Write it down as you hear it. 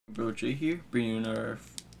ThegamingBrosA here, bringing our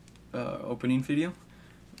opening video.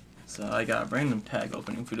 So I got a random tag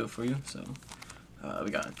opening video for you. So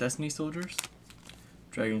we got Destiny Soldiers,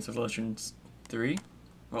 Dragons of Legends 3,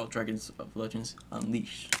 well, Dragons of Legends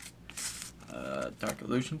Unleashed, Dark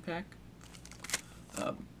Illusion pack,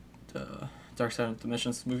 the Dark Side of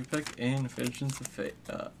Dimensions movie pack, and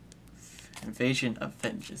Invasion of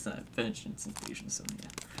Vengeance, not Vengeance Invasion. So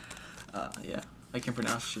yeah, I can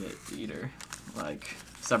pronounce shit either, like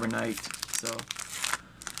Cyber Knight. So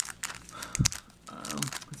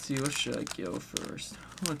let's see, what should I go first?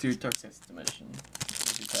 I'm gonna do Dark Side of Dimension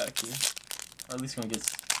movie pack here, or at least gonna get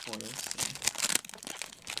spoilers. So.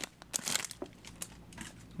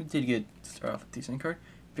 We did get start off with a decent card.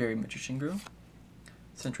 Very Magician Girl,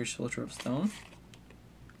 Sentry Soldier of Stone,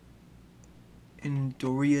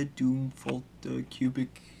 Doria Doomfall the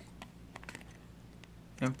Cubic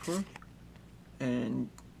Emperor, and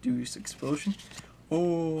Deuce Explosion.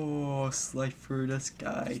 Oh, Slifer the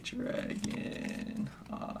Sky Dragon.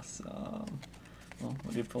 Awesome. Well,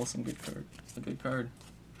 we did pull some good card. A good card.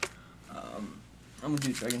 I'm gonna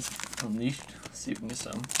do Dragons Unleashed. See if we can get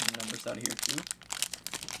some numbers out of here too.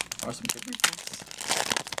 Or some good reasons.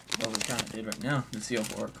 Well, we kind of did right now. The Seal of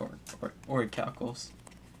Orichalcos.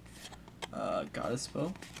 Goddess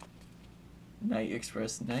Bow. Night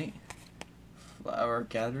Express Knight. Flower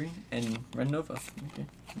Gathering, and Red Nova. Okay,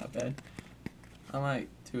 not bad. I might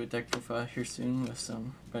do a deck profile here soon with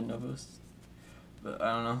some Red Novas, but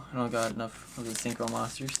I don't know. I don't got enough of the Synchro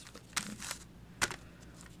Monsters.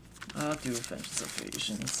 I'll do Vengeance of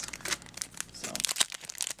Asians. So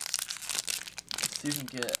let's see if we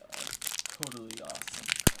can get totally awesome.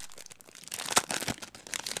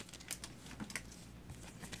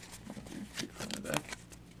 From the back.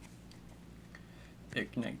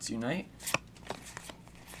 Ignites Unite.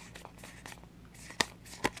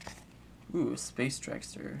 Ooh, Space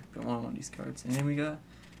Dragster. Don't want one of these cards. And then we got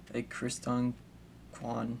a Kriston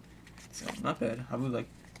Quan. So, not bad. I would like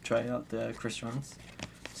to try out the Kristons.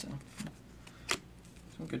 So,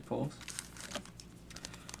 some good pulls.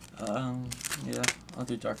 Yeah, I'll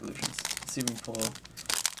do Dark Illusions. See if we can pull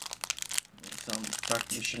some Dark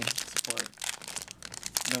Illusion support.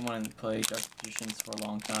 I've been wanting to play Dark Illusions for a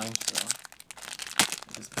long time, so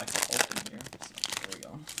this pack's open here. So, there we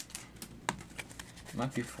go.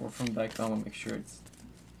 Might be 4 from back, but I want to make sure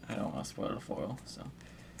I don't want to spoil the foil. So,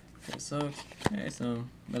 okay, so some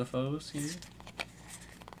Metaphors here.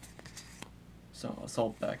 Some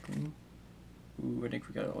Assault Backling. Ooh, I think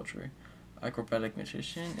we got an Ultra Acrobatic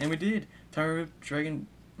Magician, and we did Tower of Dragon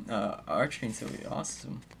Arching, so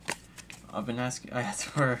awesome. I asked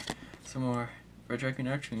for some more Red Dragon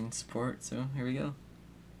Arching support, so here we go.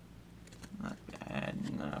 Not bad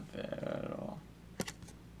at all.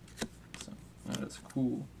 That is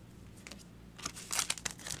cool.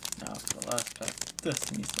 Now for the last pack,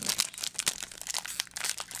 Destiny Soldiers.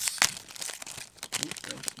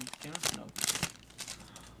 No.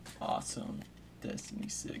 Awesome. Destiny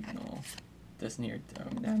Signal. Destiny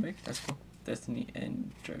Dynamic. That's cool. Destiny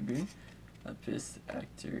and Dragoon. Lapis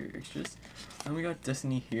Actor Extras. And we got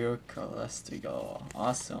Destiny Hero Calastigal.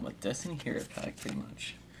 Awesome. A Destiny Hero pack, pretty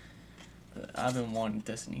much. But I've been wanting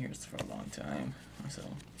Destiny Heroes for a long time. So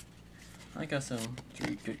I got some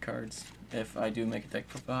 3 good cards. If I do make a deck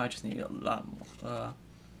profile, I just need a lot more.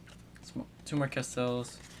 2 more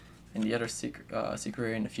Castles, and the other Secret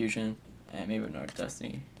Rare and the Fusion, and maybe another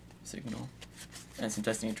Destiny Signal, and some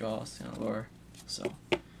Destiny draws and lore. So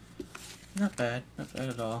not bad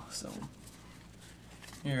at all. So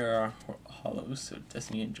here are hollows, so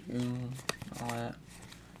Destiny and Dragoon, all that.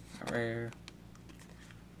 A rare,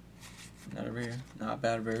 not a rare, not a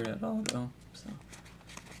bad rare at all though. So.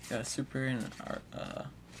 Got a Super and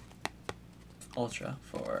Ultra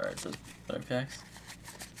for the other packs.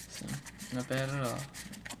 So, not bad at all.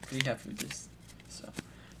 Pretty happy with this. So,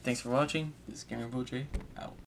 thanks for watching. This is ThegamingBrosA, out.